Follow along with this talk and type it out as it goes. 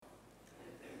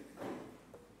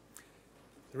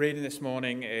The reading this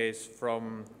morning is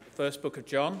from the first book of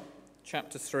John,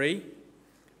 chapter 3,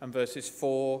 and verses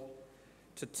 4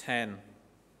 to 10.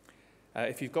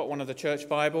 If you've got one of the church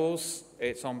Bibles,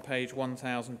 it's on page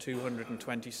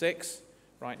 1226,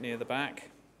 right near the back.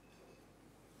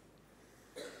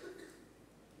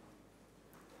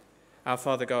 Our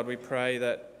Father God, we pray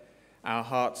that our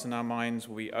hearts and our minds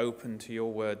will be open to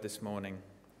your word this morning.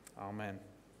 Amen.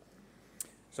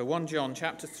 So 1 John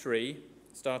chapter 3,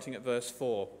 starting at verse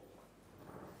 4.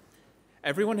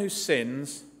 Everyone who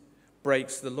sins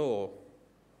breaks the law.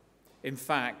 In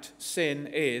fact, sin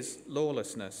is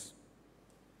lawlessness.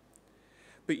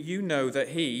 But you know that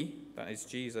he, that is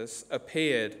Jesus,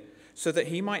 appeared so that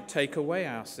he might take away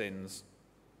our sins.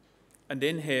 And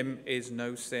in him is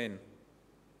no sin.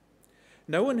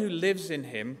 No one who lives in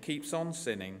him keeps on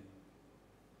sinning.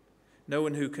 No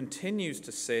one who continues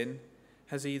to sin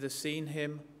has either seen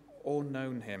him or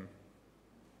known him.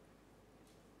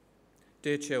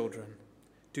 Dear children,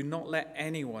 do not let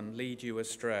anyone lead you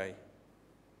astray.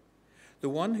 The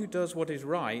one who does what is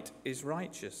right is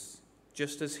righteous,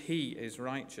 just as he is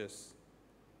righteous.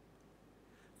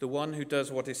 The one who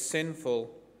does what is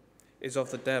sinful is of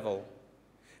the devil,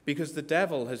 because the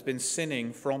devil has been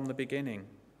sinning from the beginning.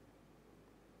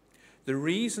 The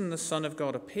reason the Son of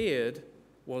God appeared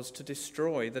was to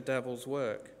destroy the devil's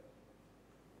work.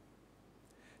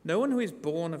 No one who is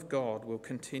born of God will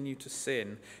continue to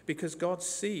sin, because God's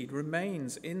seed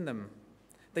remains in them.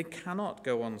 They cannot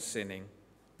go on sinning,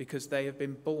 because they have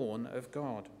been born of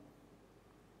God.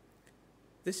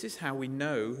 This is how we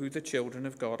know who the children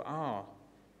of God are,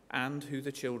 and who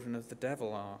the children of the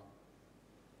devil are.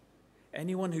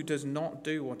 Anyone who does not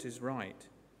do what is right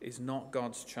is not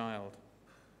God's child,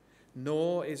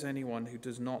 nor is anyone who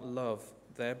does not love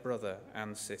their brother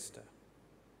and sister.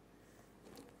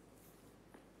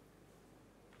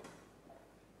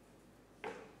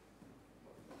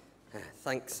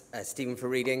 Thanks, Stephen, for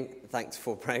reading. Thanks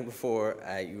for praying before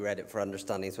you read it for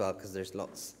understanding as well, because there's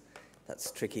lots that's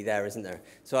tricky there, isn't there?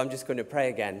 So I'm just going to pray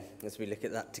again as we look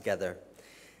at that together.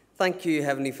 Thank you,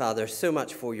 Heavenly Father, so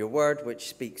much for your word, which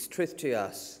speaks truth to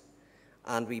us.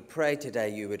 And we pray today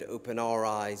you would open our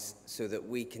eyes so that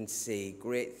we can see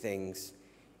great things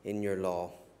in your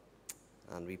law.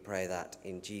 And we pray that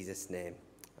in Jesus' name.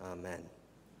 Amen.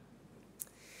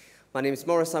 My name is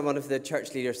Morris. I'm one of the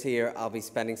church leaders here. I'll be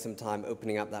spending some time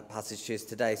opening up that passage to us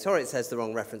today. Sorry it says the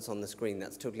wrong reference on the screen.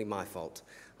 That's totally my fault.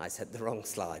 I said the wrong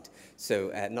slide.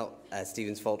 So not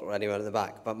Stephen's fault or anyone at the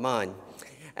back, but mine.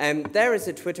 There is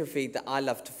a Twitter feed that I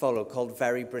love to follow called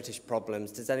Very British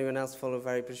Problems. Does anyone else follow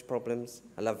Very British Problems?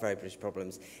 I love Very British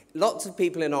Problems. Lots of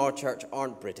people in our church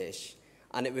aren't British,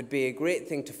 and it would be a great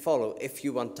thing to follow if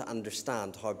you want to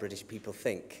understand how British people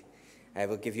think.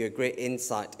 We'll give you a great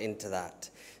insight into that.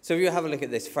 So if you have a look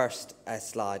at this first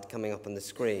slide coming up on the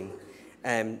screen,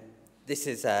 this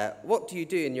is what do you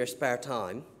do in your spare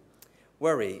time?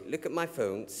 Worry, look at my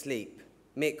phone, sleep,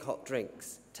 make hot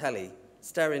drinks, telly,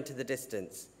 stare into the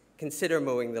distance, consider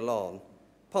mowing the lawn,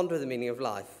 ponder the meaning of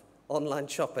life, online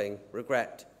shopping,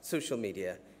 regret, social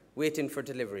media, waiting for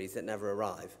deliveries that never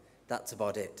arrive. That's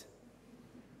about it.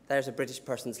 There's a British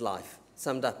person's life,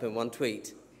 summed up in one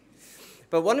tweet.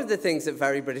 But one of the things that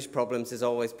Very British Problems is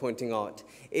always pointing out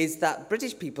is that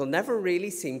British people never really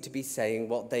seem to be saying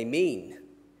what they mean.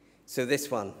 So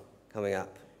this one coming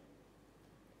up.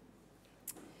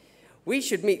 We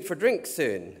should meet for drinks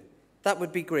soon. That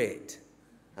would be great.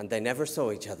 And they never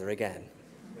saw each other again.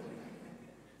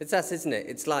 It's us, isn't it?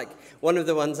 It's like one of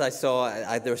the ones I saw,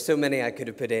 there were so many I could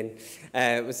have put in,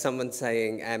 was someone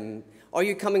saying, are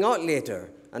you coming out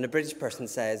later? And a British person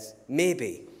says,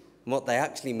 maybe. And what they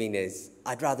actually mean is,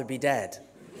 I'd rather be dead.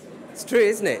 It's true,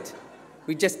 isn't it?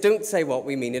 We just don't say what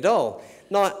we mean at all.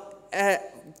 Now,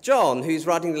 John, who's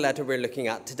writing the letter we're looking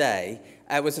at today,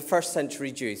 was a first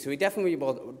century Jew, so he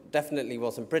definitely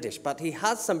wasn't British, but he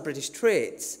has some British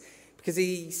traits, because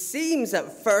he seems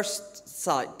at first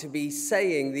sight to be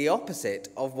saying the opposite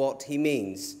of what he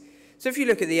means. So if you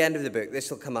look at the end of the book,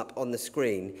 this will come up on the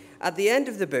screen. At the end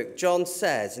of the book, John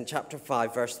says in chapter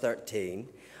 5, verse 13,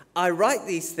 I write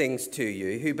these things to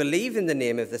you who believe in the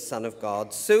name of the Son of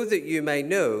God, so that you may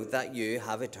know that you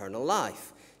have eternal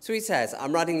life. So he says,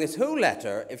 I'm writing this whole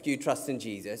letter, if you trust in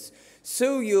Jesus,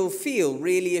 so you'll feel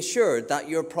really assured that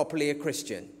you're properly a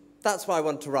Christian. That's why I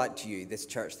want to write to you, this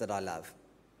church that I love.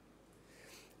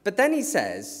 But then he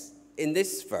says, in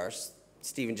this verse,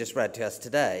 Stephen just read to us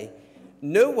today,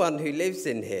 no one who lives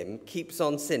in him keeps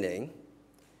on sinning.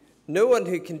 No one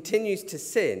who continues to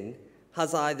sin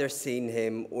has either seen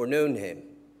him or known him.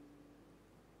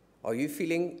 Are you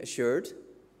feeling assured?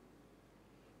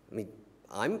 I mean,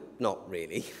 I'm not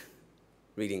really.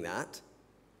 reading that.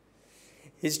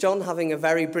 Is John having a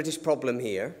very British problem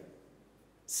here,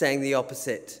 saying the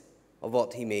opposite of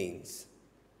what he means?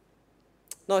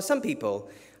 Now, some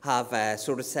people have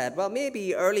sort of said, well,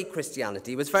 maybe early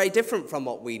Christianity was very different from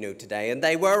what we know today, and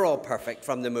they were all perfect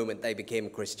from the moment they became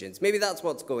Christians. Maybe that's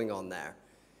what's going on there.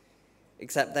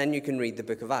 Except then you can read the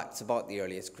book of Acts about the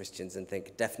earliest Christians and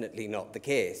think, definitely not the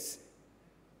case.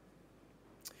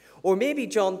 Or maybe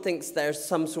John thinks there's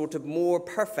some sort of more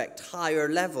perfect, higher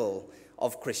level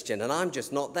of Christian, and I'm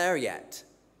just not there yet.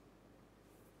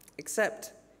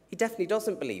 Except he definitely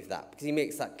doesn't believe that, because he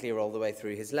makes that clear all the way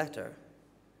through his letter.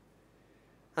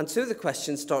 And so the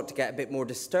questions start to get a bit more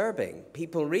disturbing.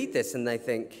 People read this and they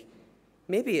think,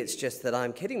 maybe it's just that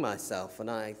I'm kidding myself and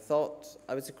I thought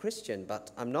I was a Christian, but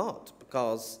I'm not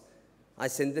because I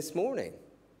sinned this morning.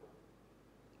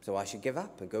 So I should give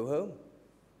up and go home.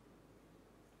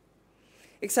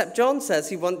 Except John says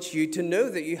he wants you to know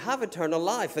that you have eternal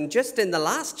life. And just in the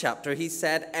last chapter, he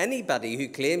said anybody who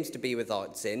claims to be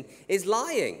without sin is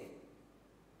lying.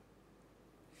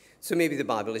 So maybe the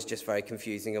Bible is just very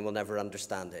confusing and we'll never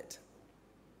understand it.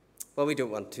 Well, we don't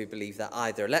want to believe that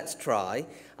either. Let's try.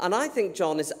 And I think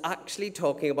John is actually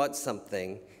talking about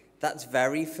something that's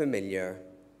very familiar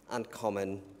and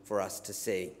common for us to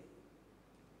see.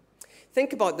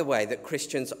 Think about the way that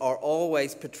Christians are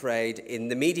always portrayed in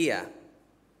the media.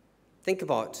 Think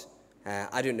about,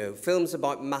 films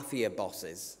about mafia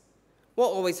bosses. What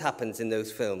always happens in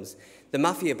those films? The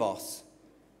mafia boss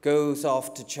goes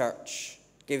off to church,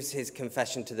 gives his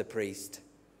confession to the priest,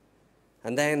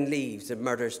 and then leaves and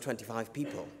murders 25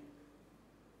 people.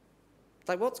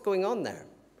 Like, what's going on there?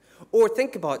 Or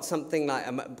think about something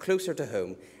like, closer to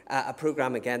home, a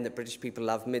program again that British people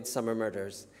love, Midsummer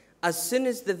Murders. As soon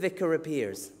as the vicar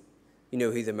appears, you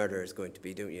know who the murderer is going to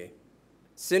be, don't you?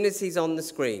 As soon as he's on the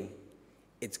screen,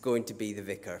 it's going to be the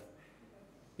vicar.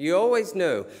 You always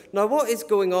know. Now, what is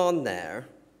going on there?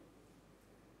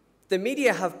 The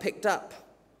media have picked up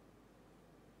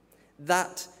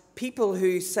that people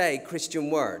who say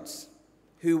Christian words,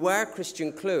 who wear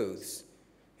Christian clothes,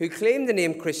 who claim the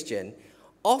name Christian,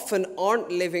 often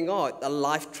aren't living out the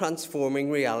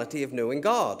life-transforming reality of knowing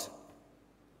God.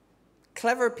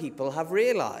 Clever people have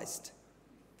realized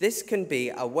this can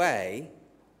be a way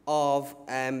of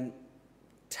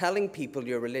telling people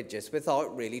you're religious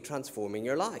without really transforming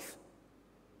your life.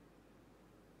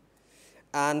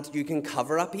 And you can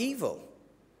cover up evil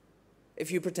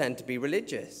if you pretend to be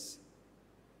religious.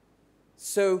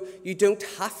 So you don't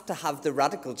have to have the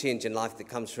radical change in life that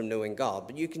comes from knowing God,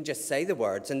 but you can just say the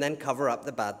words and then cover up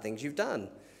the bad things you've done.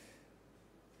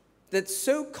 That's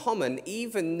so common,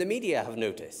 even the media have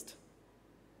noticed.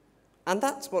 And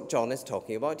that's what John is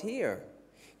talking about here.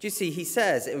 Do you see, he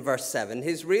says in verse 7,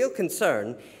 his real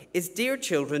concern is, dear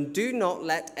children, do not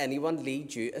let anyone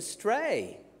lead you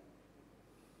astray.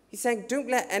 He's saying, don't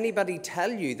let anybody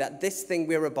tell you that this thing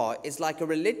we're about is like a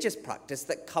religious practice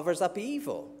that covers up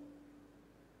evil.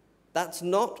 That's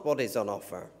not what is on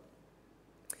offer.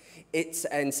 It's,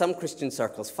 in some Christian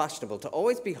circles, fashionable to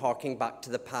always be harking back to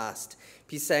the past.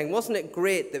 He's saying, wasn't it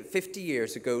great that 50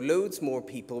 years ago, loads more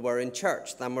people were in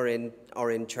church than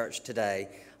are in church today?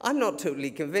 I'm not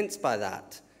totally convinced by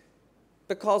that.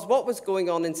 Because what was going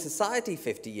on in society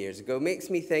 50 years ago makes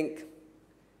me think,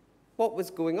 what was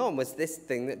going on was this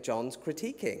thing that John's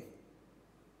critiquing.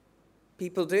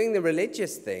 People doing the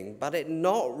religious thing, but it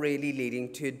not really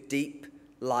leading to a deep,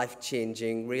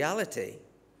 life-changing reality.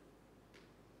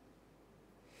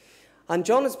 And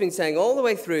John has been saying all the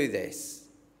way through this,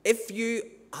 if you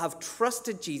have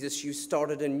trusted Jesus, you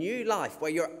started a new life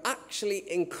where you're actually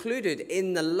included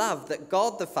in the love that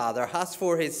God the Father has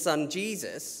for his Son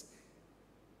Jesus.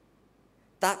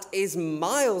 That is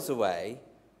miles away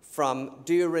from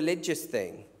do a religious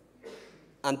thing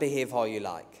and behave how you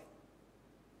like.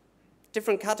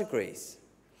 Different categories.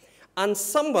 And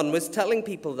someone was telling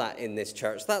people that in this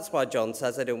church. That's why John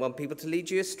says, I don't want people to lead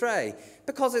you astray.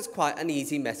 Because it's quite an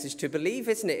easy message to believe,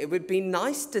 isn't it? It would be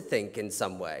nice to think in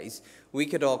some ways. We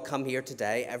could all come here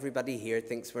today, everybody here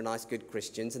thinks we're nice, good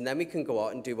Christians, and then we can go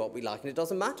out and do what we like, and it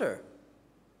doesn't matter.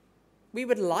 We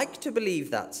would like to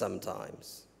believe that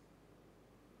sometimes.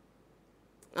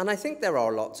 And I think there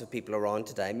are lots of people around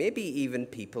today, maybe even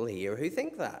people here, who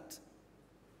think that.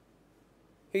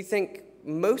 Who think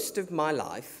most of my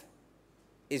life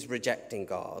is rejecting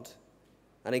God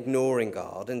and ignoring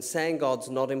God and saying God's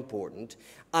not important.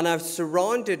 And I've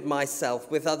surrounded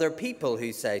myself with other people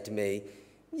who say to me,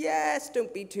 yes,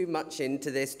 don't be too much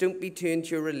into this. Don't be too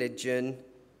into your religion.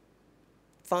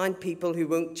 Find people who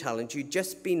won't challenge you.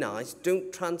 Just be nice.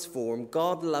 Don't transform.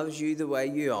 God loves you the way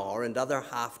you are, and other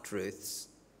half-truths.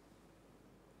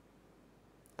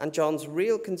 And John's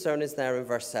real concern is there in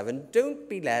verse 7. Don't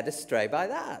be led astray by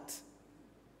that.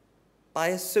 By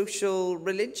a social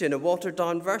religion, a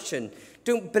watered-down version.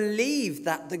 Don't believe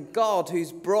that the God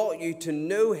who's brought you to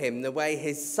know him the way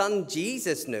his son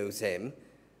Jesus knows him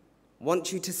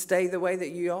wants you to stay the way that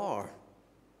you are.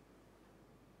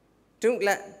 Don't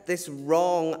let this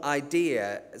wrong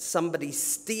idea, somebody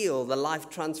steal the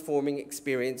life-transforming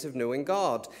experience of knowing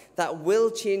God. That will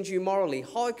change you morally.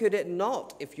 How could it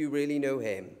not if you really know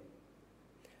him?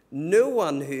 No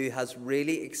one who has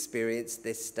really experienced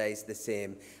this stays the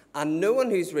same. And no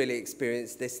one who's really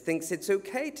experienced this thinks it's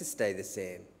okay to stay the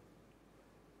same.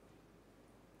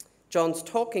 John's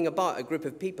talking about a group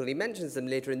of people. He mentions them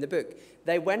later in the book.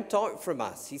 They went out from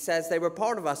us. He says they were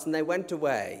part of us and they went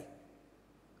away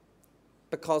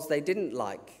because they didn't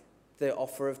like the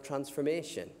offer of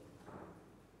transformation.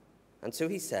 And so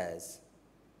he says,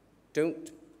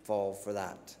 don't fall for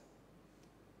that.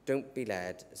 Don't be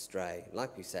led astray.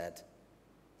 Like we said,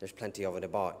 there's plenty of it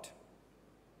about.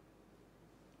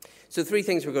 So 3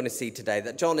 things we're going to see today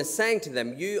that John is saying to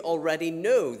them, you already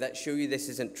know, that show you this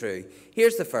isn't true.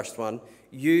 Here's the first one.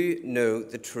 You know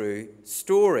the true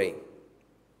story.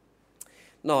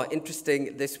 Now,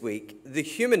 interesting this week, the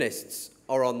humanists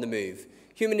are on the move.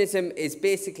 Humanism is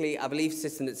basically a belief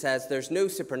system that says there's no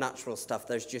supernatural stuff,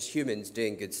 there's just humans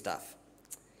doing good stuff.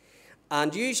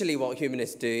 And usually what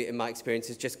humanists do, in my experience,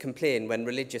 is just complain when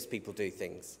religious people do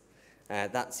things.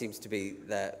 That seems to be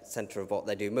the centre of what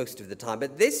they do most of the time.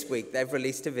 But this week, they've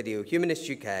released a video, Humanist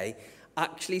UK,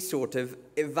 actually sort of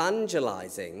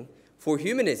evangelising for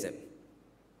humanism.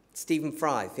 Stephen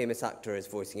Fry, famous actor, is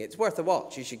voicing it. It's worth a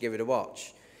watch. You should give it a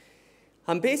watch.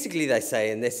 And basically, they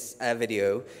say in this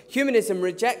video, humanism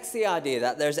rejects the idea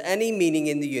that there's any meaning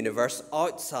in the universe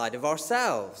outside of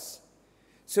ourselves.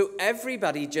 So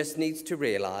everybody just needs to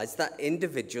realise that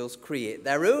individuals create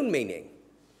their own meaning.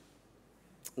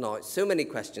 Now, so many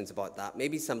questions about that.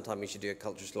 Maybe sometime we should do a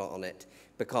culture slot on it,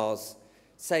 because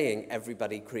saying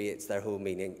everybody creates their whole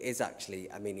meaning is actually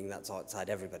a meaning that's outside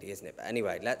everybody, isn't it? But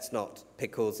anyway, let's not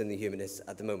pick holes in the humanists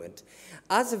at the moment.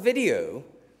 As a video,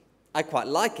 I quite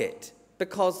like it,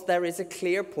 because there is a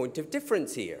clear point of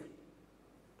difference here.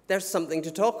 There's something to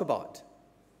talk about.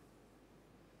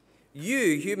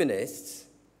 You, humanists,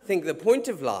 think the point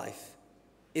of life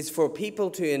is for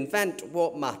people to invent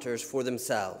what matters for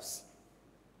themselves.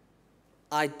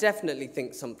 I definitely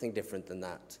think something different than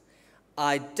that.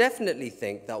 I definitely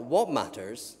think that what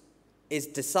matters is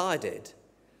decided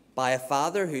by a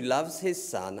father who loves his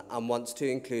son and wants to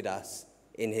include us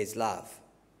in his love.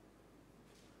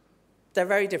 They're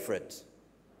very different.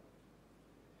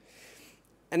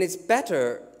 And it's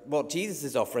better, what Jesus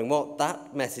is offering, what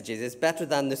that message is better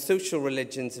than the social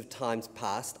religions of times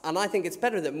past. And I think it's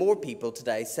better that more people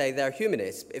today say they're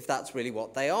humanists, if that's really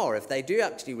what they are. If they do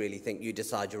actually really think you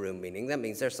decide your own meaning, that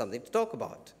means there's something to talk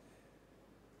about.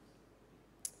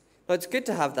 Now, it's good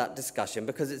to have that discussion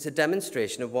because it's a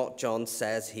demonstration of what John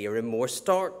says here in more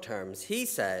stark terms. He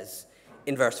says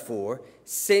in verse 4,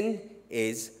 sin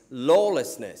is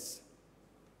lawlessness.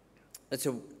 That's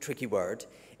a tricky word.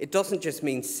 It doesn't just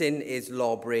mean sin is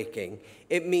law-breaking.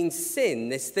 It means sin,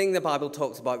 this thing the Bible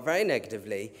talks about very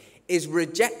negatively, is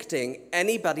rejecting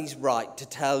anybody's right to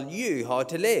tell you how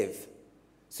to live.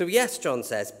 So yes, John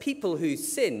says, people who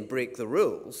sin break the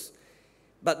rules,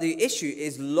 but the issue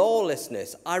is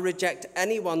lawlessness. I reject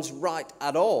anyone's right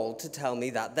at all to tell me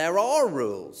that there are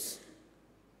rules.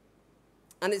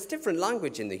 And it's different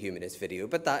language in the humanist video,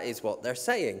 but that is what they're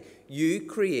saying. You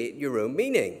create your own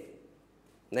meaning.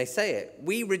 And they say it.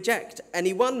 We reject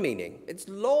any one meaning. It's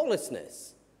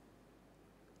lawlessness.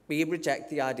 We reject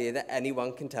the idea that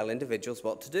anyone can tell individuals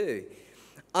what to do.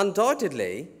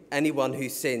 Undoubtedly, anyone who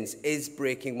sins is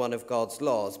breaking one of God's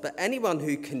laws, but anyone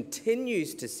who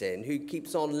continues to sin, who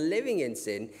keeps on living in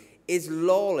sin, is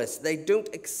lawless. They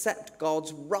don't accept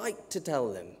God's right to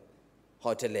tell them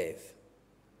how to live.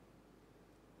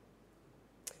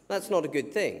 That's not a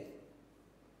good thing.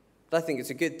 But I think it's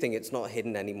a good thing it's not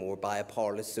hidden anymore by a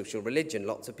powerless social religion.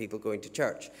 Lots of people going to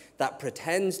church that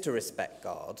pretends to respect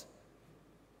God,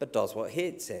 but does what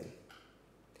hates him.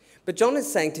 But John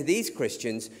is saying to these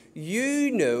Christians,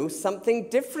 you know something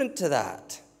different to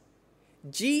that.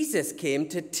 Jesus came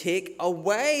to take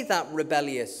away that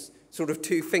rebellious sort of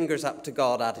 2 fingers up to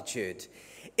God attitude.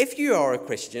 If you are a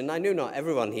Christian, I know not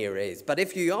everyone here is, but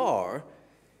if you are,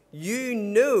 you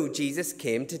know Jesus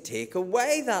came to take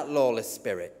away that lawless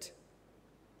spirit.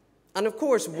 And of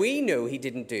course, we know he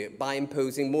didn't do it by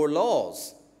imposing more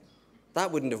laws.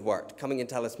 That wouldn't have worked, coming and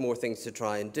tell us more things to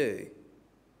try and do.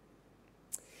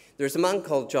 There's a man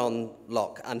called John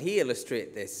Locke, and he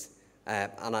illustrates this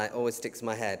and it always sticks in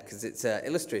my head because it's an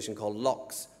illustration called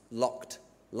Locke's Locked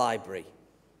Library.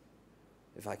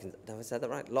 If I can, have I said that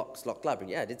right? Locke's Locked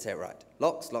Library. Yeah, I did say it right.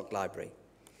 Locke's Locked Library.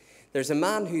 There's a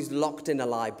man who's locked in a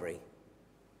library,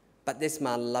 but this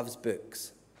man loves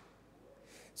books.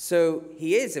 So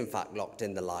he is, in fact, locked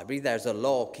in the library. There's a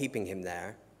law keeping him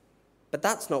there, but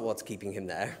that's not what's keeping him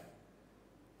there.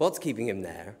 What's keeping him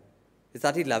there is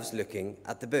that he loves looking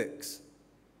at the books.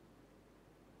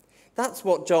 That's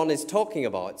what John is talking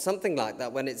about, something like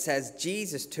that when it says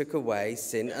Jesus took away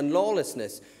sin and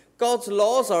lawlessness. God's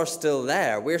laws are still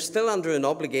there. We're still under an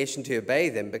obligation to obey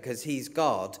them because he's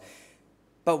God.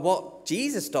 But what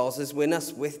Jesus does is win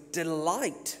us with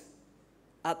delight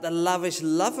at the lavish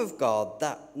love of God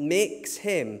that makes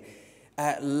him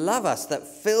love us, that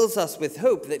fills us with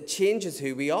hope, that changes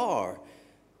who we are.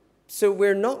 So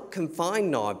we're not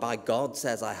confined now by God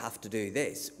says I have to do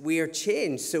this. We are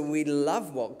changed so we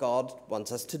love what God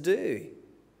wants us to do.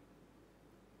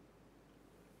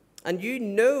 And you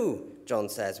know, John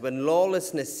says, when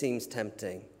lawlessness seems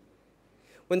tempting,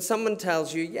 when someone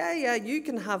tells you, yeah, you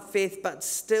can have faith but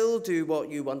still do what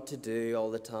you want to do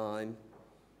all the time,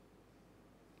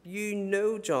 you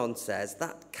know, John says,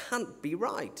 that can't be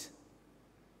right.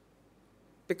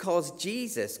 Because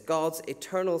Jesus, God's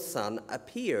eternal Son,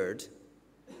 appeared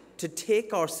to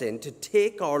take our sin, to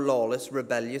take our lawless,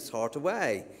 rebellious heart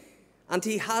away. And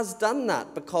he has done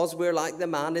that because we're like the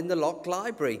man in the locked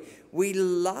library. We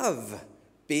love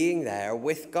being there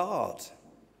with God.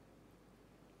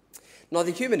 Now,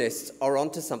 the humanists are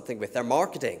onto something with their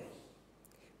marketing.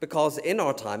 Because in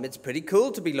our time, it's pretty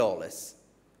cool to be lawless.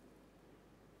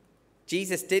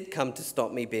 Jesus did come to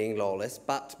stop me being lawless,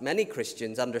 but many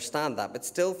Christians understand that, but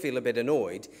still feel a bit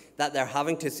annoyed that they're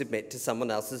having to submit to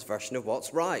someone else's version of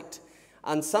what's right.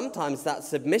 And sometimes that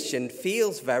submission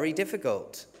feels very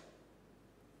difficult.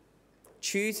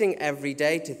 Choosing every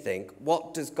day to think,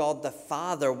 what does God the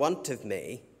Father want of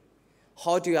me?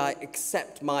 How do I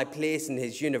accept my place in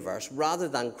his universe rather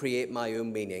than create my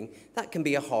own meaning? That can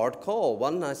be a hard call,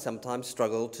 one I sometimes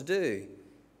struggle to do.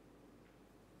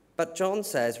 But John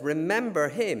says, remember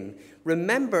him.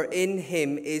 Remember in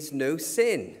him is no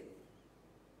sin.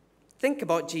 Think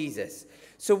about Jesus.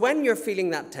 So when you're feeling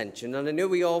that tension, and I know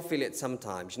we all feel it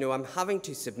sometimes, I'm having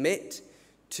to submit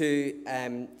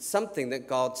to something that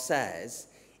God says,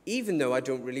 even though I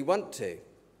don't really want to.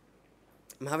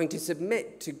 I'm having to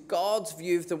submit to God's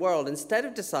view of the world instead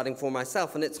of deciding for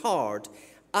myself, and it's hard.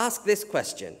 Ask this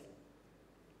question.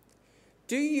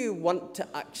 Do you want to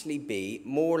actually be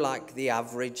more like the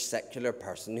average secular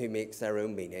person who makes their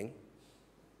own meaning?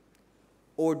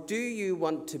 Or do you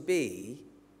want to be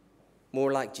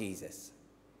more like Jesus?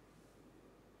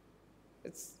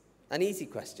 It's an easy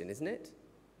question, isn't it?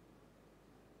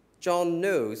 John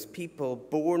knows people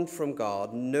born from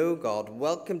God, know God,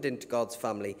 welcomed into God's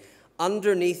family,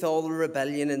 underneath all the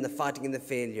rebellion and the fighting and the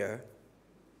failure.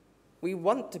 We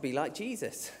want to be like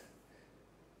Jesus.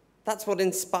 That's what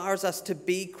inspires us to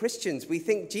be Christians. We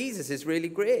think Jesus is really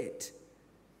great.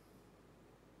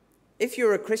 If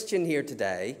you're a Christian here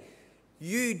today,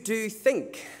 you do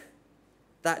think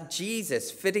that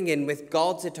Jesus, fitting in with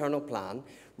God's eternal plan,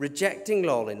 rejecting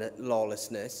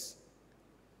lawlessness,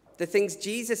 the things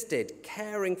Jesus did,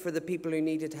 caring for the people who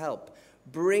needed help,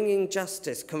 bringing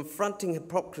justice, confronting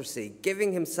hypocrisy,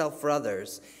 giving himself for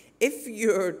others. If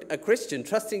you're a Christian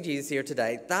trusting Jesus here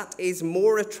today, that is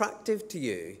more attractive to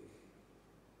you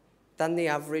than the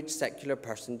average secular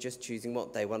person just choosing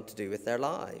what they want to do with their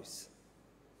lives.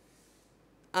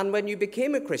 And when you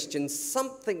became a Christian,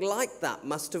 something like that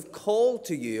must have called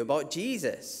to you about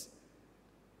Jesus.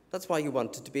 That's why you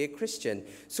wanted to be a Christian.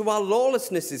 So while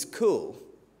lawlessness is cool,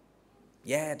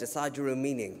 decide your own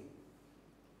meaning,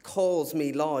 calls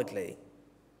me loudly,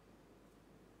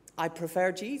 I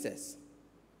prefer Jesus.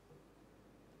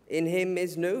 In him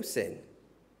is no sin.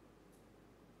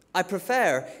 I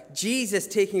prefer Jesus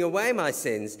taking away my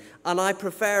sins, and I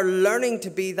prefer learning to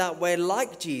be that way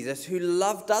like Jesus, who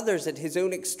loved others at his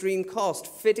own extreme cost,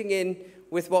 fitting in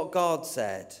with what God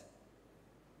said.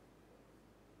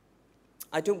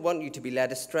 I don't want you to be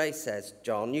led astray, says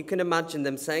John. You can imagine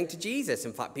them saying to Jesus,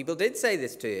 in fact, people did say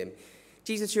this to him,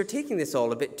 Jesus, you're taking this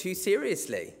all a bit too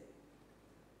seriously.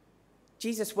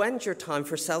 Jesus, when's your time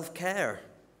for self-care?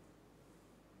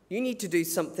 You need to do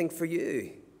something for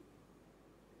you.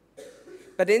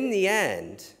 But in the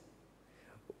end,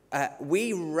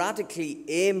 we radically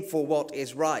aim for what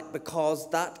is right because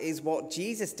that is what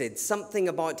Jesus did. Something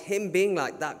about him being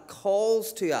like that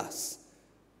calls to us.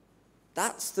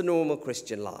 That's the normal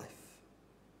Christian life.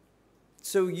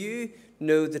 So you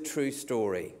know the true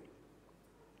story.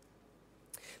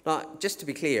 Now, just to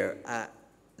be clear,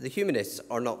 the humanists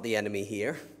are not the enemy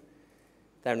here.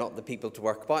 They're not the people to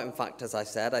work about. In fact, as I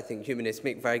said, I think humanists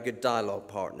make very good dialogue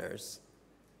partners.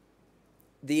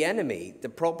 The enemy, the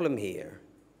problem here,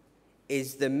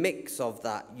 is the mix of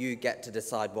that you get to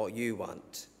decide what you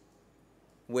want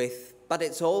with, but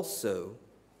it's also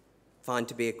fine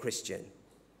to be a Christian.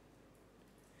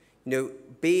 You know,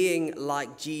 being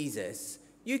like Jesus,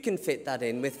 you can fit that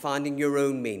in with finding your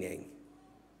own meaning.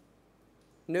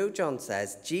 No, John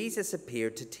says, Jesus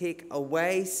appeared to take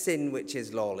away sin, which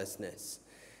is lawlessness.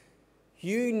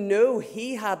 You know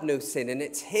he had no sin, and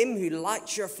it's him who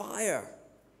lights your fire.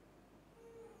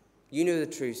 You know the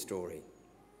true story.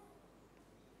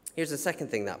 Here's the second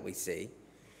thing that we see.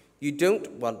 You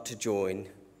don't want to join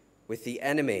with the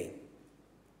enemy.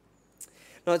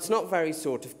 Now, it's not very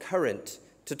sort of current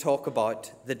to talk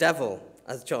about the devil,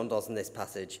 as John does in this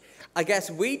passage. I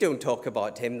guess we don't talk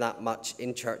about him that much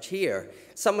in church here.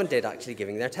 Someone did actually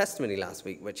giving their testimony last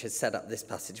week, which has set up this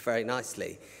passage very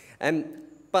nicely.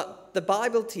 But the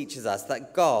Bible teaches us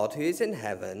that God, who is in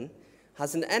heaven,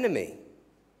 has an enemy.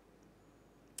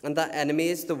 And that enemy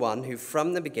is the one who,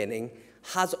 from the beginning,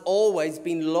 has always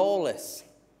been lawless,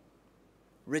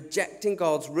 rejecting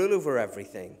God's rule over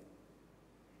everything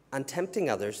and tempting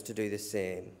others to do the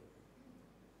same.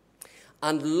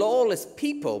 And lawless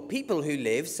people who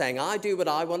live saying, I do what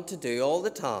I want to do all the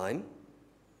time,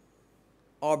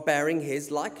 are bearing his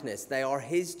likeness. They are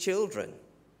his children,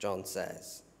 John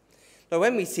says. Now,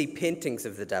 when we see paintings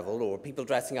of the devil or people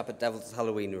dressing up at Devil's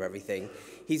Halloween or everything,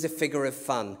 he's a figure of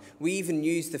fun. We even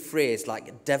use the phrase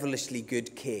like devilishly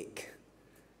good cake.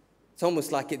 It's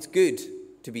almost like it's good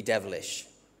to be devilish.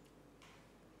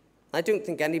 I don't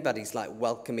think anybody's like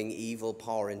welcoming evil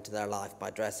power into their life by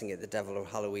dressing at the devil or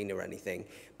Halloween or anything.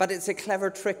 But it's a clever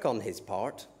trick on his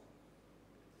part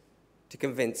to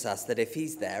convince us that if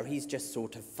he's there, he's just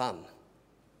sort of fun.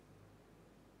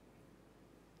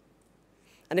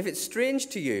 And if it's strange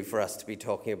to you for us to be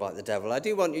talking about the devil, I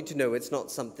do want you to know it's not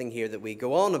something here that we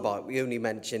go on about. We only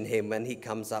mention him when he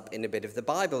comes up in a bit of the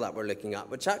Bible that we're looking at,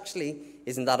 which actually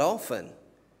isn't that often.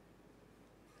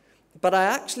 But I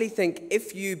actually think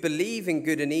if you believe in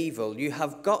good and evil, you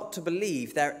have got to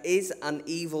believe there is an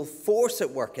evil force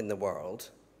at work in the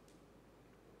world.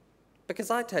 Because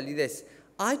I tell you this,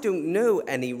 I don't know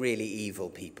any really evil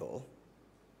people,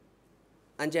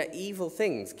 and yet evil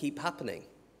things keep happening.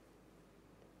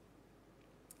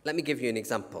 Let me give you an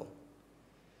example.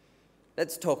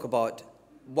 Let's talk about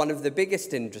one of the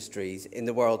biggest industries in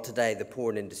the world today, the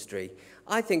porn industry.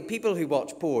 I think people who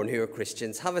watch porn who are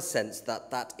Christians have a sense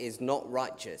that that is not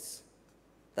righteous,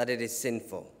 that it is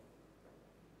sinful.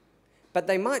 But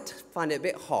they might find it a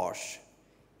bit harsh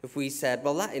if we said,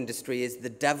 well, that industry is the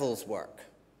devil's work.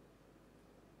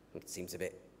 It seems a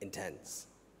bit intense.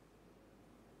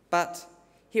 But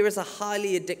here is a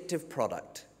highly addictive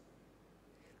product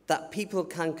that people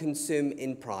can consume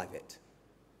in private.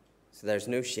 So there's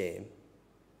no shame.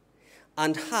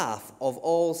 And half of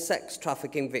all sex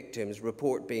trafficking victims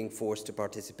report being forced to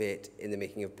participate in the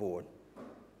making of porn.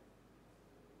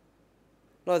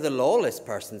 Now, the lawless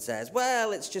person says,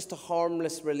 well, it's just a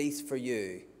harmless release for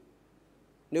you.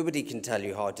 Nobody can tell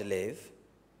you how to live.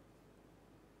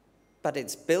 But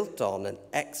it's built on an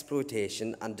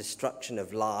exploitation and destruction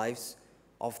of lives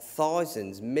of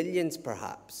thousands, millions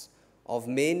perhaps, of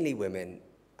mainly women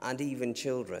and even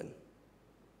children.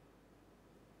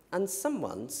 And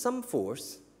some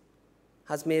force,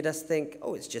 has made us think,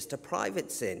 oh, it's just a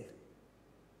private sin.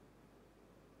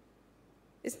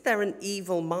 Isn't there an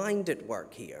evil mind at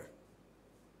work here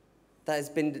that has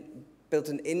been built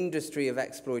an industry of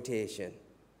exploitation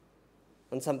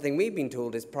on something we've been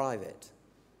told is private?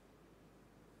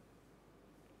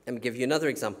 Let me give you another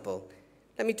example.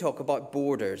 Let me talk about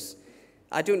borders.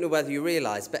 I don't know whether you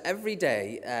realize, but every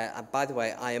day, by the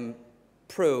way, I am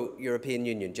pro-European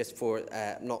Union, just for,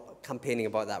 not campaigning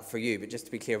about that for you, but just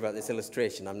to be clear about this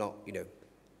illustration, I'm not,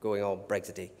 going all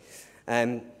Brexity.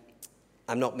 I'm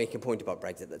not making a point about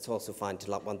Brexit. That's also fine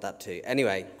to want that too.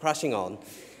 Anyway, crashing on.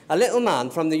 A little man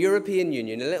from the European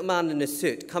Union, a little man in a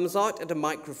suit, comes out at a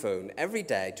microphone every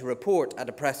day to report at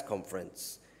a press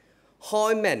conference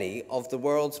how many of the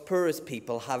world's poorest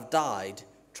people have died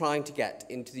trying to get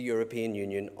into the European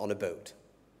Union on a boat.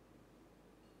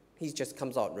 He just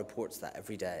comes out and reports that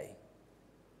every day.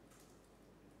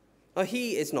 Now,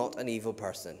 he is not an evil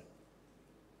person.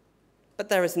 But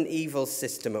there is an evil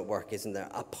system at work, isn't there?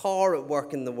 A power at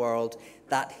work in the world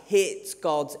that hates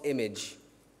God's image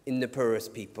in the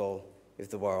poorest people of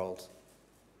the world.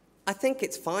 I think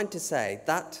it's fine to say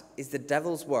that is the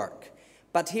devil's work.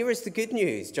 But here is the good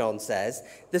news, John says.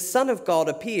 The Son of God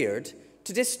appeared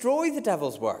to destroy the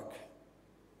devil's work.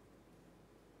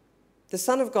 The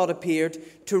Son of God appeared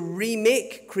to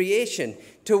remake creation,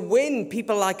 to win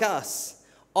people like us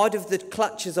out of the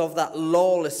clutches of that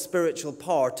lawless spiritual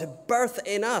power, to birth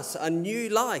in us a new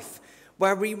life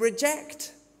where we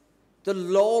reject the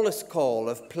lawless call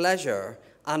of pleasure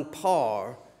and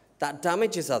power that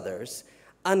damages others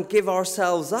and give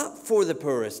ourselves up for the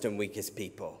poorest and weakest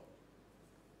people.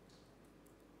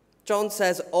 John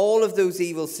says all of those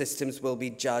evil systems will be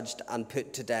judged and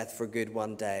put to death for good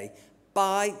one day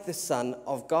by the Son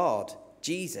of God,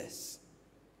 Jesus.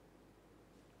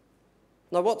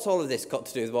 Now, what's all of this got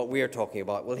to do with what we're talking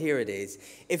about? Well, here it is.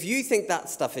 If you think that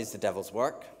stuff is the devil's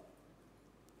work,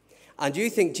 and you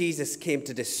think Jesus came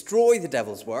to destroy the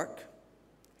devil's work,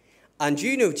 and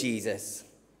you know Jesus,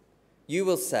 you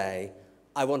will say,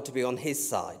 I want to be on his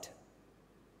side,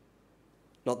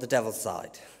 not the devil's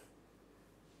side.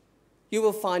 You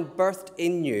will find birthed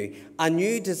in you a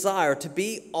new desire to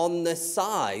be on the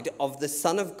side of the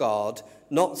Son of God,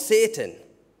 not Satan.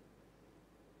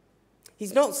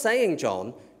 He's not saying,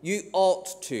 John, you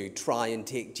ought to try and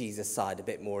take Jesus' side a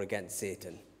bit more against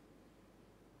Satan.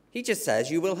 He just says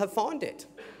you will have found it.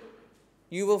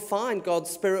 You will find God's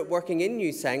Spirit working in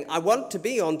you saying, I want to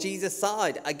be on Jesus'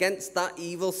 side against that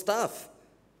evil stuff.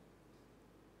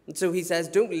 And so he says,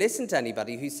 don't listen to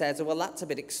anybody who says, oh, well, that's a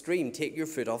bit extreme. Take your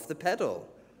foot off the pedal.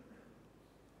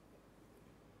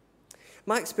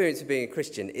 My experience of being a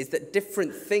Christian is that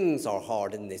different things are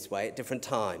hard in this way at different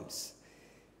times.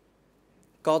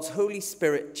 God's Holy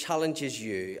Spirit challenges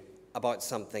you about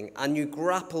something and you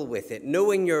grapple with it.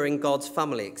 Knowing you're in God's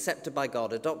family, accepted by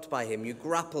God, adopted by him, you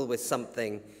grapple with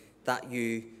something that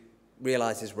you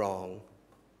realize is wrong.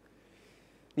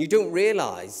 You don't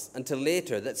realize until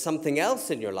later that something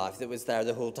else in your life that was there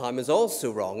the whole time is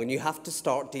also wrong, and you have to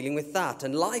start dealing with that.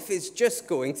 And life is just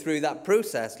going through that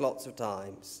process lots of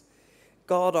times.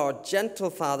 God, our gentle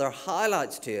Father,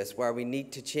 highlights to us where we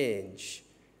need to change.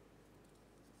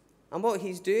 And what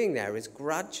he's doing there is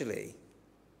gradually,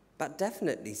 but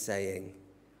definitely saying,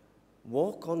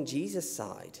 walk on Jesus'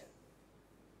 side,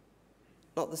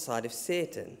 not the side of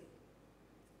Satan.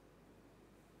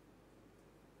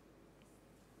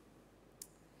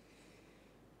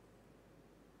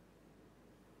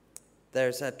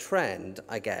 There's a trend,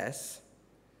 I guess,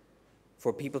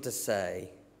 for people to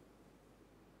say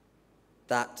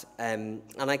that, and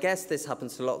I guess this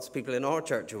happens to lots of people in our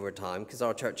church over time, because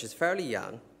our church is fairly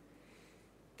young,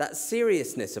 that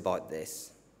seriousness about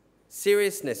this,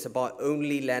 seriousness about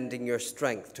only lending your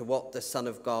strength to what the Son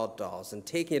of God does and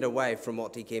taking it away from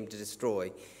what he came to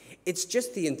destroy, it's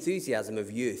just the enthusiasm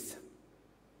of youth.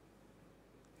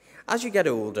 As you get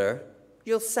older,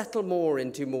 you'll settle more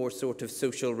into more sort of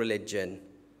social religion.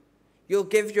 You'll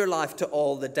give your life to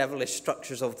all the devilish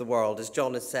structures of the world, as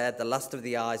John has said, the lust of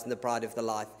the eyes and the pride of the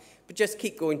life, but just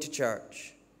keep going to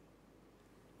church.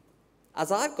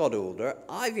 As I've got older,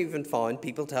 I've even found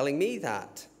people telling me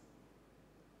that.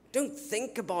 Don't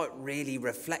think about really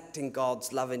reflecting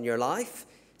God's love in your life.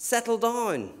 Settle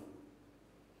down.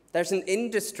 There's an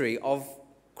industry of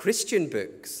Christian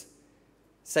books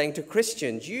saying to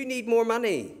Christians, you need more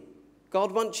money.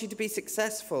 God wants you to be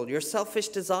successful. Your selfish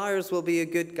desires will be a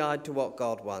good guide to what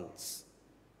God wants.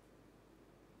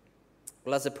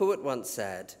 Well, as a poet once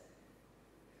said,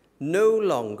 no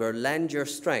longer lend your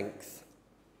strength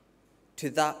to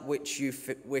that which you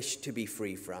wish to be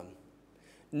free from.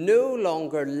 No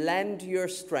longer lend your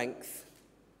strength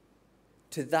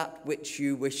to that which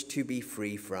you wish to be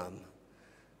free from.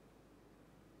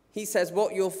 He says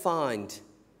what you'll find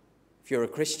if you're a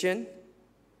Christian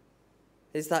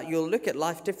is that you'll look at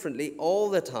life differently all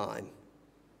the time.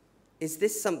 Is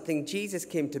this something Jesus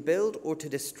came to build or to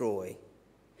destroy?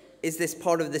 Is this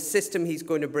part of the system he's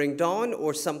going to bring down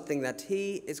or something that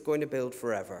he is going to build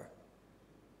forever?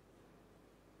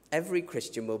 Every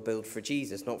Christian will build for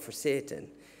Jesus, not for Satan.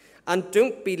 And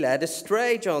don't be led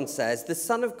astray, John says. The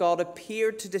Son of God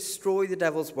appeared to destroy the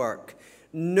devil's work.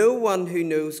 No one who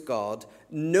knows God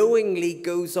knowingly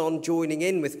goes on joining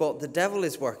in with what the devil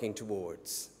is working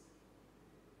towards.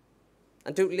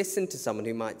 And don't listen to someone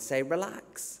who might say,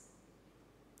 relax.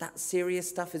 That serious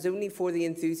stuff is only for the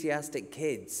enthusiastic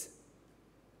kids.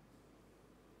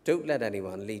 Don't let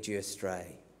anyone lead you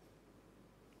astray.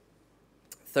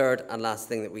 Third and last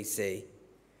thing that we see,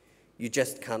 you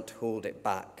just can't hold it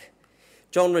back.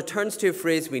 John returns to a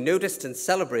phrase we noticed and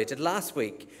celebrated last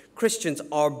week. Christians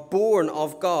are born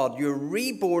of God. You're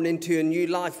reborn into a new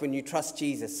life when you trust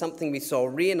Jesus, something we saw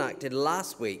reenacted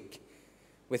last week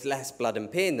with less blood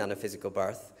and pain than a physical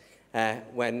birth,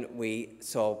 when we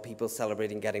saw people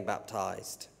celebrating getting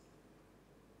baptized.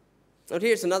 And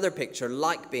here's another picture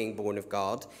like being born of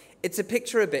God. It's a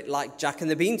picture a bit like Jack and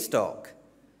the Beanstalk.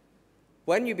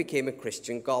 When you became a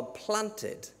Christian, God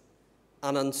planted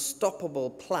an unstoppable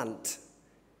plant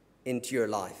into your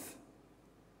life.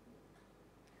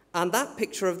 And that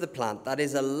picture of the plant, that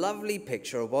is a lovely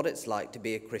picture of what it's like to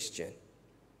be a Christian.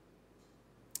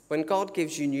 When God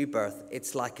gives you new birth,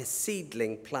 it's like a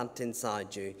seedling plant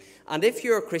inside you. And if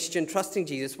you're a Christian trusting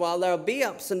Jesus, while there'll be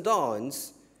ups and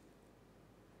downs,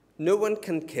 no one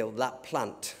can kill that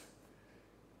plant.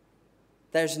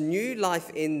 There's new life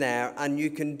in there, and you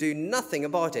can do nothing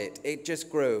about it. It just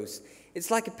grows.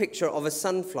 It's like a picture of a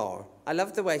sunflower. I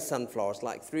love the way sunflowers,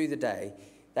 like through the day,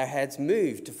 their heads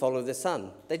move to follow the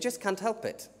sun. They just can't help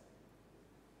it.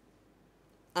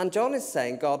 And John is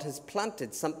saying God has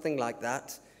planted something like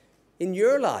that in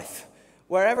your life.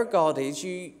 Wherever God is,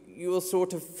 you will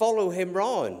sort of follow him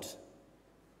round.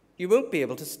 You won't be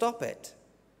able to stop it.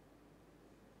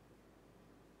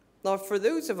 Now, for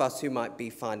those of us who might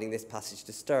be finding this passage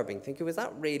disturbing, thinking, was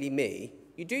that really me?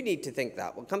 You do need to think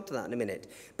that. We'll come to that in a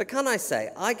minute. But can I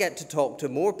say, I get to talk to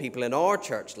more people in our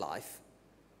church life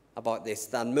about this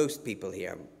than most people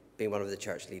here, being one of the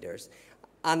church leaders.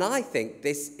 And I think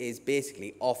this is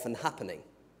basically often happening.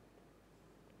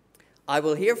 I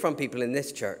will hear from people in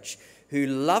this church who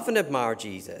love and admire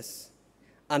Jesus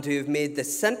and who have made the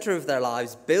center of their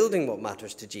lives building what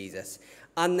matters to Jesus.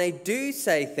 And they do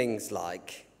say things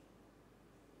like,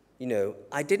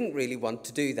 I didn't really want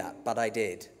to do that, but I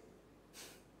did.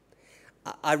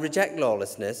 I reject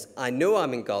lawlessness. I know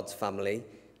I'm in God's family,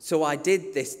 so I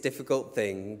did this difficult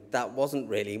thing that wasn't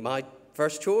really my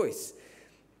first choice.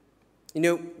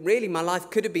 Really, my life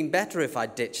could have been better if I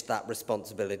ditched that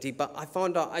responsibility, but I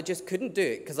found out I just couldn't do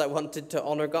it because I wanted to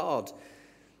honor God.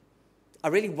 I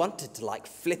really wanted to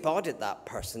flip out at that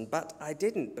person, but I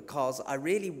didn't because I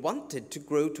really wanted to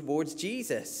grow towards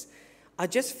Jesus. I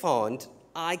just found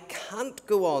I can't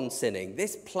go on sinning.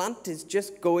 This plant is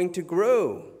just going to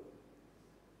grow.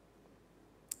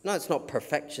 Now, it's not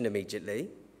perfection immediately.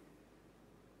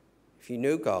 If you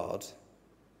know God,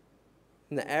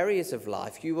 in the areas of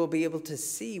life, you will be able to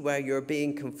see where you're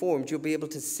being conformed. You'll be able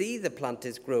to see the plant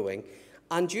is growing.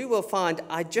 And you will find,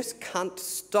 I just can't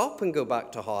stop and go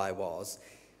back to how I was.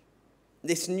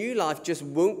 This new life just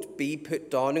won't be put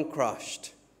down and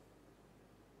crushed.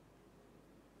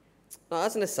 Now,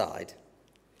 as an aside,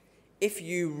 if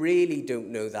you really don't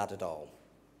know that at all,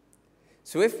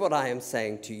 so if what I am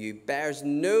saying to you bears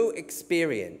no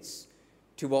experience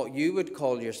to what you would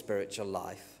call your spiritual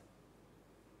life,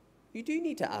 you do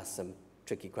need to ask some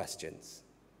tricky questions.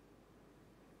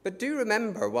 But do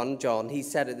remember 1 John, he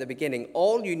said at the beginning,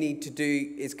 all you need to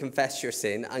do is confess your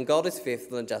sin, and God is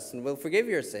faithful and just and will forgive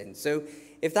your sin. So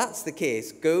if that's the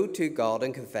case, go to God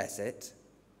and confess it,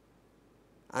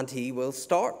 and he will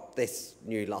start this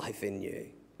new life in you.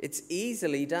 It's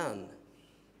easily done.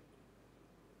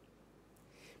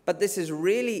 But this is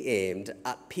really aimed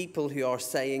at people who are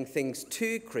saying things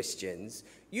to Christians,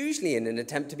 usually in an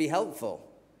attempt to be helpful.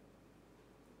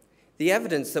 The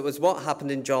evidence that was what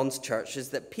happened in John's church is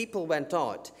that people went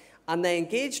out and they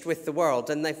engaged with the world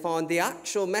and they found the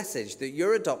actual message that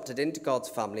you're adopted into God's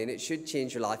family and it should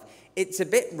change your life. It's a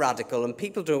bit radical and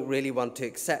people don't really want to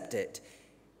accept it.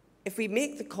 If we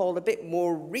make the call a bit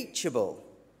more reachable,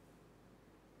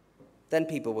 then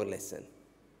people will listen.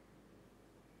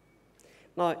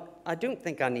 Now, I don't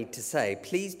think I need to say,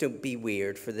 please don't be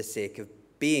weird for the sake of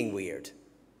being weird.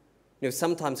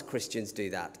 Sometimes Christians do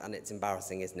that, and it's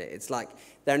embarrassing, isn't it? It's like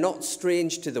they're not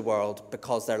strange to the world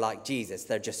because they're like Jesus.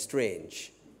 They're just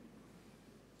strange.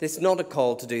 This is not a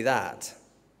call to do that.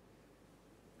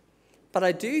 But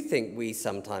I do think we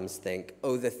sometimes think,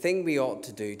 the thing we ought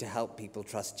to do to help people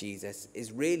trust Jesus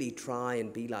is really try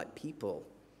and be like people.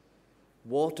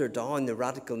 Water down the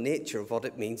radical nature of what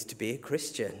it means to be a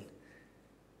Christian.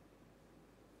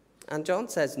 And John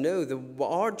says, no,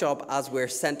 our job as we're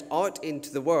sent out into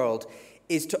the world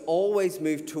is to always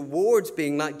move towards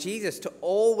being like Jesus, to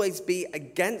always be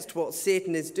against what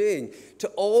Satan is doing, to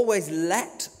always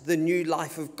let the new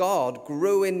life of God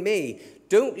grow in me.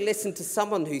 Don't listen to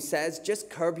someone who says, just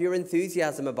curb your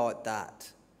enthusiasm about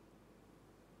that.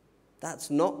 That's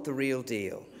not the real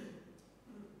deal.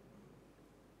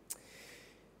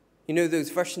 Those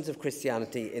versions of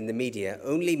Christianity in the media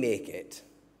only make it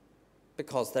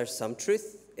because there's some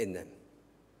truth in them.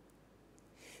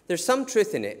 There's some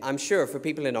truth in it, I'm sure, for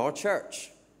people in our church.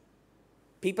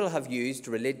 People have used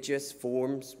religious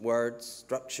forms, words,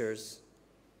 structures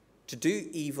to do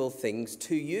evil things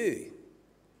to you.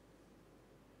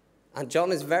 And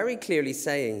John is very clearly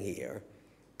saying here,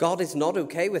 God is not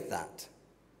okay with that.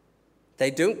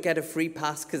 They don't get a free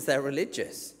pass because they're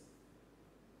religious.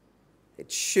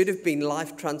 It should have been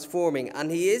life transforming. And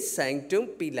he is saying,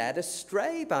 don't be led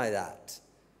astray by that,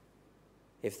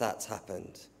 if that's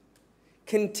happened.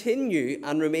 Continue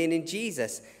and remain in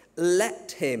Jesus.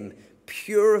 Let him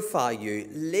purify you,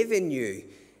 live in you.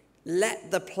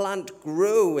 Let the plant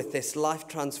grow with this life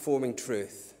transforming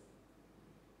truth.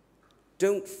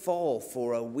 Don't fall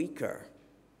for a weaker,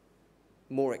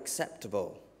 more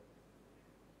acceptable,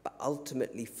 but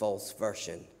ultimately false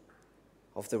version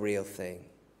of the real thing.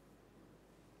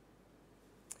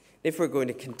 If we're going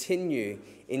to continue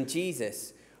in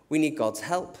Jesus, we need God's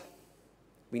help.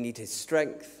 We need his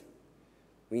strength.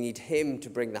 We need him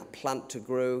to bring that plant to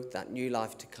grow, that new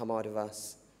life to come out of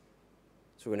us.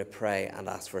 So we're going to pray and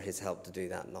ask for his help to do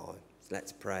that now. So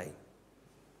let's pray.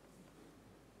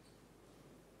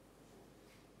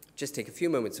 Just take a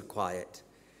few moments of quiet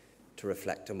to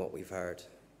reflect on what we've heard.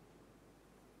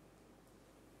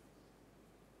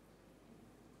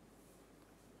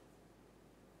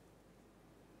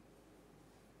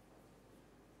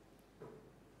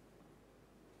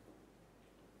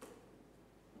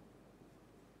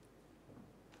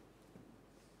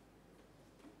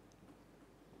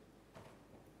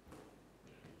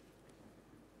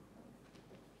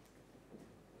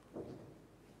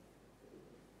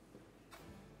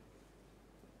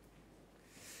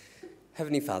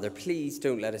 Heavenly Father, please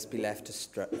don't let us be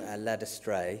led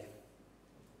astray.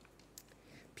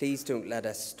 Please don't let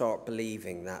us start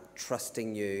believing that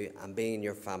trusting you and being in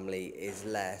your family is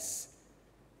less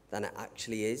than it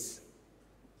actually is.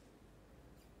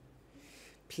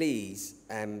 Please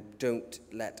don't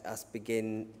let us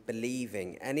begin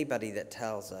believing anybody that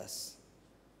tells us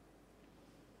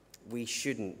we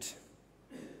shouldn't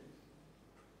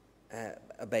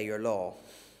obey your law.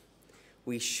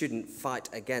 We shouldn't fight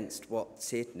against what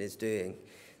Satan is doing,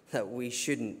 that we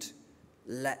shouldn't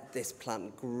let this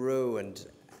plant grow and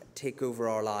take over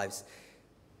our lives.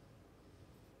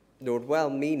 Lord,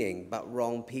 well-meaning but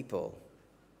wrong people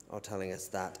are telling us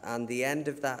that. And the end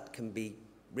of that can be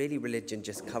really religion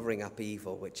just covering up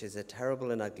evil, which is a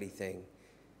terrible and ugly thing.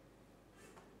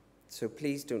 So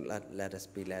please don't let us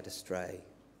be led astray.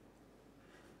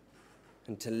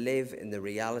 And to live in the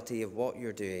reality of what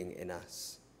you're doing in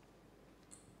us.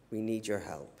 We need your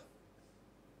help.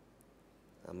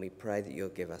 And we pray that you'll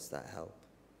give us that help.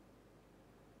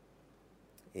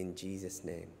 In Jesus'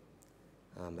 name,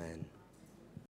 amen.